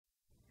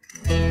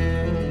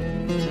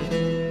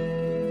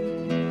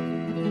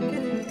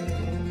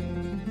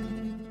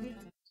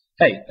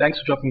Hey, thanks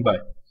for dropping by.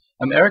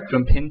 I'm Eric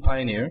from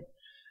PinPioneer,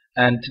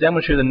 and today I'm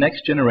going to show you the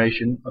next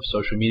generation of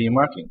social media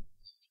marketing.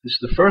 This is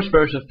the first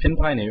version of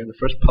PinPioneer, the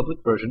first public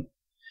version,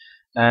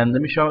 and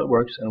let me show how it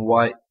works and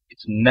why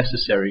it's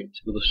necessary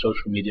to build a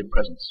social media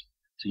presence,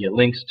 to get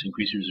links, to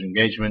increase user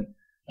engagement,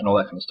 and all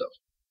that kind of stuff.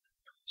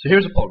 So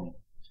here's the problem.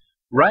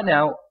 Right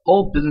now,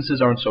 all businesses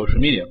are on social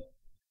media,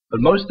 but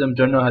most of them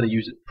don't know how to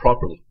use it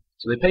properly.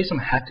 So they pay some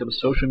hack of a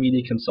social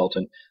media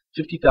consultant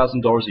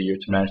 $50,000 a year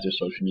to manage their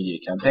social media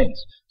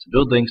campaigns, to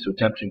build links, to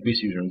attempt to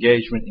increase user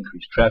engagement,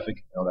 increase traffic,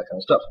 and all that kind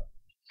of stuff.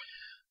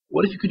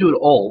 What if you could do it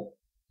all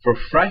for a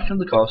fraction of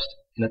the cost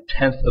in a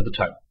tenth of the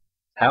time?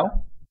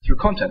 How? Through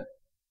content.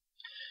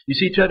 You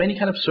see, to have any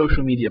kind of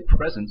social media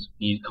presence,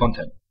 you need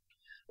content.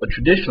 But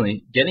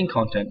traditionally, getting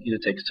content either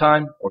takes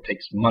time or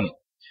takes money.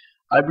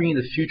 I bring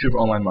you the future of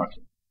online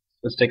marketing.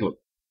 Let's take a look.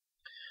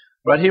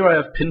 Right here I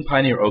have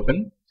PinPioneer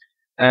open.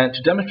 And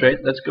to demonstrate,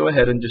 let's go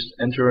ahead and just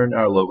enter in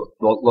our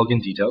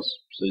login details.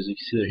 So as you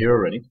can see, they're here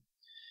already.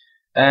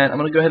 And I'm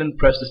going to go ahead and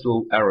press this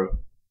little arrow,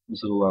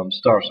 this little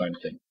star sign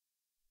thing,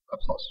 a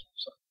plus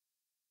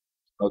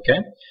sign. Okay.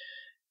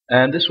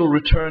 And this will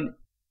return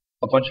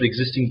a bunch of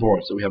existing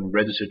boards that we have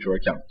registered to our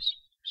accounts.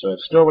 So I have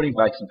snowboarding,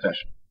 bikes, and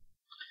fashion.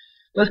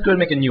 Let's go ahead and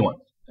make a new one,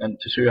 and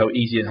to show you how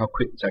easy and how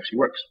quick this actually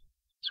works.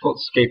 It's called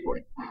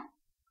skateboarding.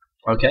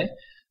 Okay.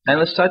 And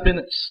let's type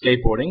in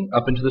skateboarding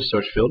up into the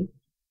search field.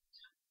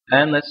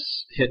 And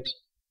let's hit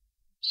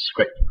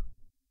scrape.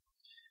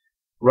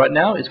 Right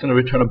now, it's going to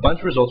return a bunch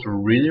of results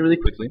really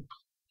quickly.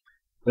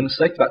 I'm going to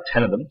select about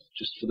 10 of them,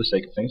 just for the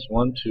sake of things.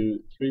 1, 2,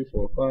 3,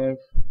 4, 5,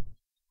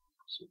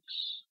 6,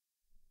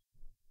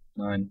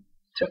 9,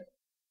 10.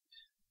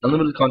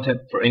 Unlimited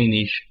content for any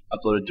niche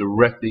uploaded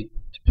directly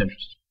to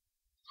Pinterest.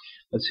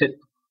 Let's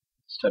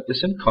type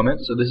this in, comment.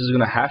 So this is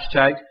going to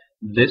hashtag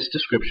this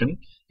description.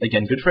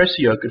 Again, good for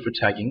SEO, good for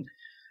tagging,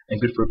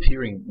 and good for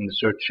appearing in the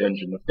search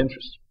engine of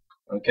Pinterest.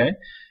 Okay,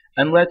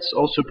 and let's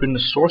also put in the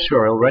source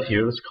URL right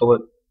here. Let's call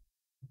it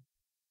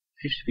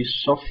HTTP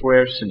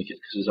Software Syndicate,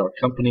 because it's our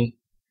company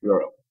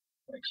URL,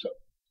 like so.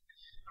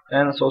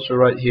 And let's also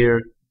write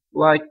here,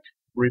 like,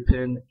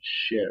 repin,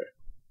 share.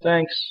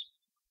 Thanks,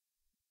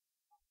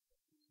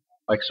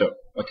 like so.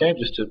 Okay,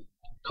 just to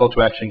call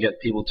to action, get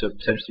people to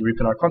potentially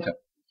repin our content.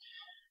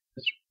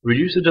 Let's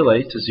reduce the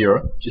delay to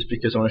 0, just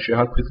because I want to show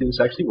how quickly this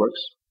actually works.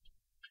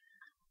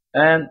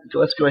 And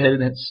let's go ahead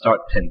and hit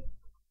Start Pin.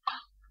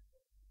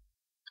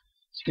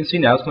 You can see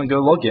now it's going to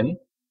go log in,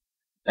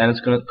 and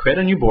it's going to create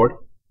a new board,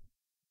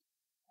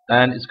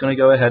 and it's going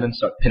to go ahead and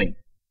start pinning.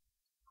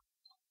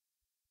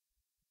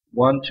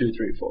 1, 2,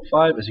 3, 4,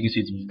 5. As you can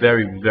see, it's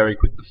very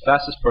quick. The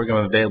fastest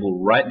program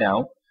available right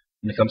now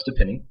when it comes to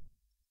pinning.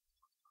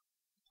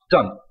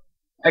 Done.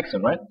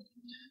 Excellent, right?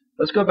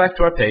 Let's go back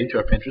to our page,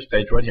 our Pinterest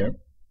page right here.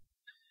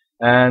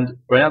 And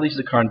right now these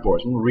are the current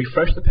boards. We'll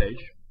refresh the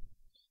page,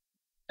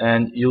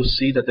 and you'll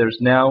see that there's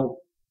now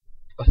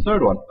a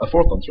fourth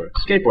one,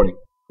 skateboarding,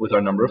 with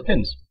our number of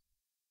pins.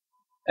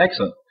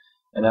 Excellent.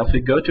 And now if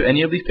we go to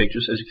any of these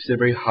pictures, as you can see,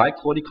 very high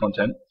quality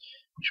content,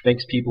 which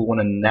makes people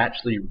want to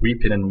naturally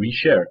repin and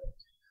reshare.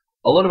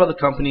 A lot of other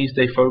companies,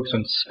 they focus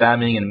on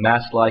spamming and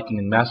mass liking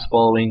and mass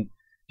following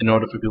in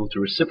order for people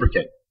to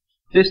reciprocate.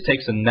 This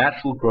takes a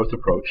natural growth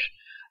approach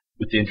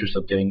with the interest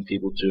of getting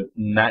people to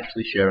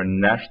naturally share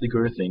and naturally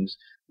go to things.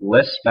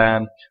 Less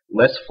spam,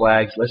 less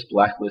flags, less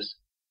blacklists,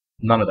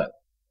 none of that.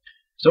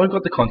 So we've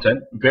got the content,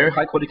 very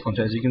high quality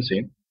content, as you can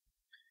see.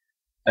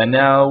 And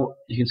now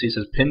you can see it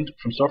says pinned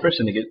from Software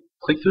Syndicate.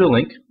 Click through the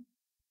link,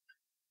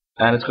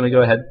 and it's going to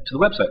go ahead to the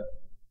website.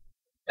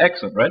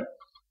 Excellent, right?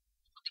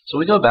 So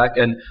we go back,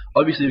 and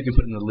obviously we can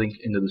put in the link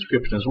in the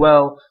description as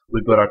well.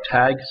 We've got our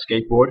tag,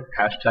 skateboard,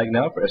 hashtag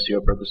now for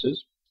SEO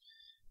purposes.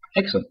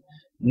 Excellent.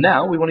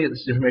 Now we want to get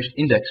this information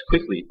indexed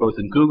quickly, both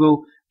in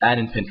Google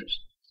and in Pinterest.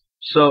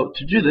 So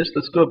to do this,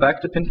 let's go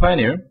back to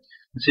PinPioneer.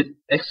 Let's hit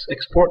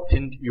export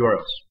pinned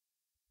URLs.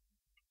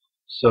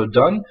 So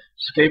done.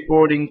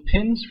 Skateboarding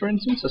pins, for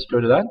instance. Let's go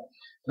to that.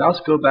 Now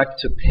let's go back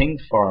to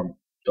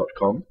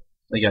pingfarm.com.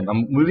 Again,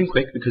 I'm moving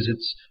quick because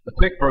it's a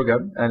quick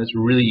program and it's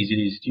really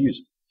easy to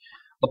use.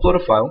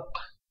 Upload a file.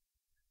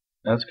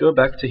 Now let's go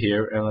back to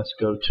here and let's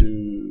go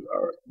to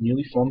our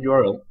newly formed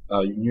URL,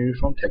 newly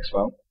formed text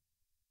file,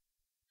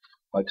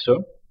 like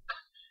so.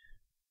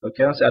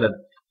 Okay, let's add a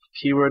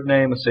keyword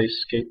name. Let's say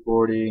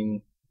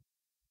skateboarding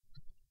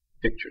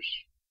pictures,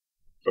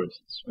 for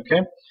instance.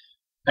 Okay,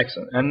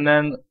 excellent. And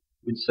then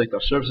we select our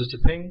services to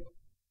ping,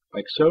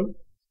 like so,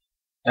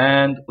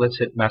 and let's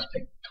hit mass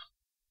ping.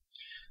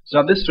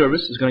 So now this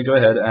service is going to go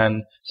ahead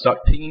and start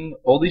pinging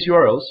all these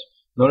URLs,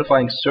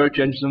 notifying search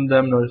engines of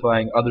them,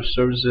 notifying other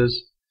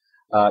services,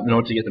 in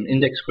order to get them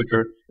indexed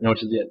quicker, in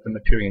order to get them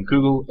appearing in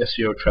Google,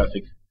 SEO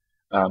traffic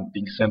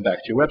being sent back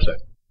to your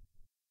website.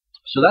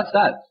 So that's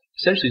that.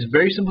 Essentially, it's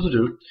very simple to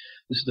do.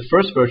 This is the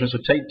first version, so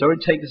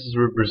don't take this as a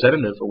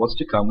representative of what's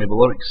to come. We have a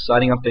lot of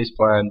exciting updates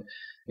planned,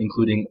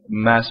 including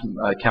mass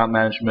account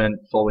management,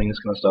 following, this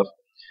kind of stuff.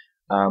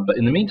 But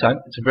in the meantime,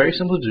 it's very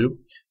simple to do.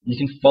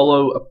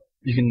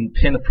 You can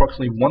pin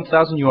approximately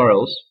 1,000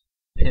 URLs,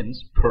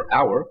 pins, per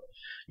hour.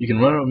 You can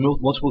run it on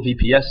multiple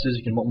VPSs,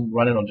 you can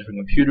run it on different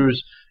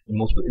computers in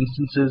multiple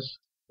instances.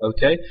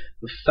 Okay,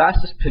 the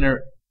fastest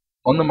pinner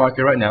on the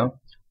market right now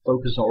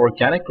focuses on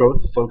organic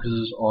growth,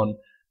 focuses on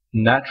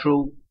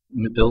natural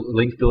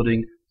link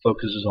building,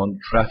 focuses on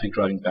traffic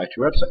driving back to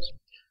your websites.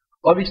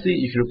 Obviously,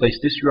 you can replace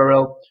this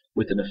URL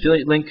with an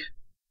affiliate link.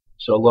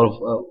 So a lot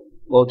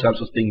of times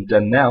what's being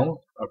done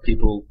now are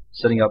people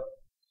setting up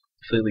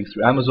affiliate links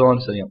through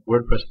Amazon, setting up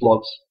WordPress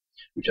blogs,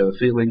 which have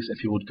affiliate links, and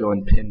people would go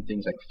and pin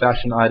things like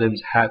fashion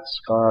items, hats,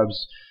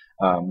 scarves,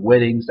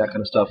 weddings, that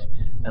kind of stuff,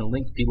 and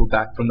link people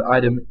back from the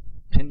item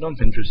pinned on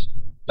Pinterest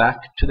back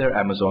to their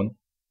Amazon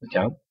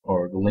account,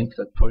 or the link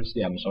that points to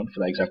the Amazon for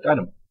that exact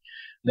item,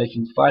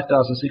 making $5,000, $6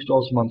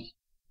 a month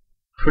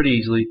pretty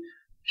easily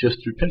just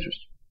through Pinterest.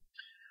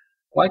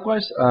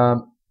 Likewise,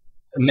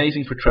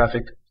 amazing for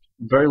traffic,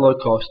 very low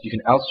cost. You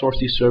can outsource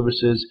these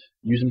services,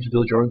 use them to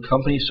build your own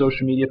company's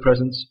social media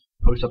presence,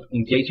 post up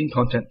engaging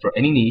content for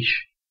any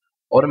niche,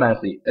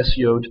 automatically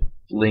SEO'd,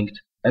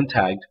 linked, and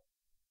tagged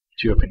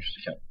to your Pinterest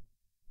account.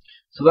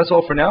 So that's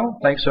all for now.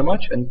 Thanks so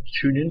much, and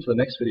tune in for the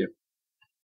next video.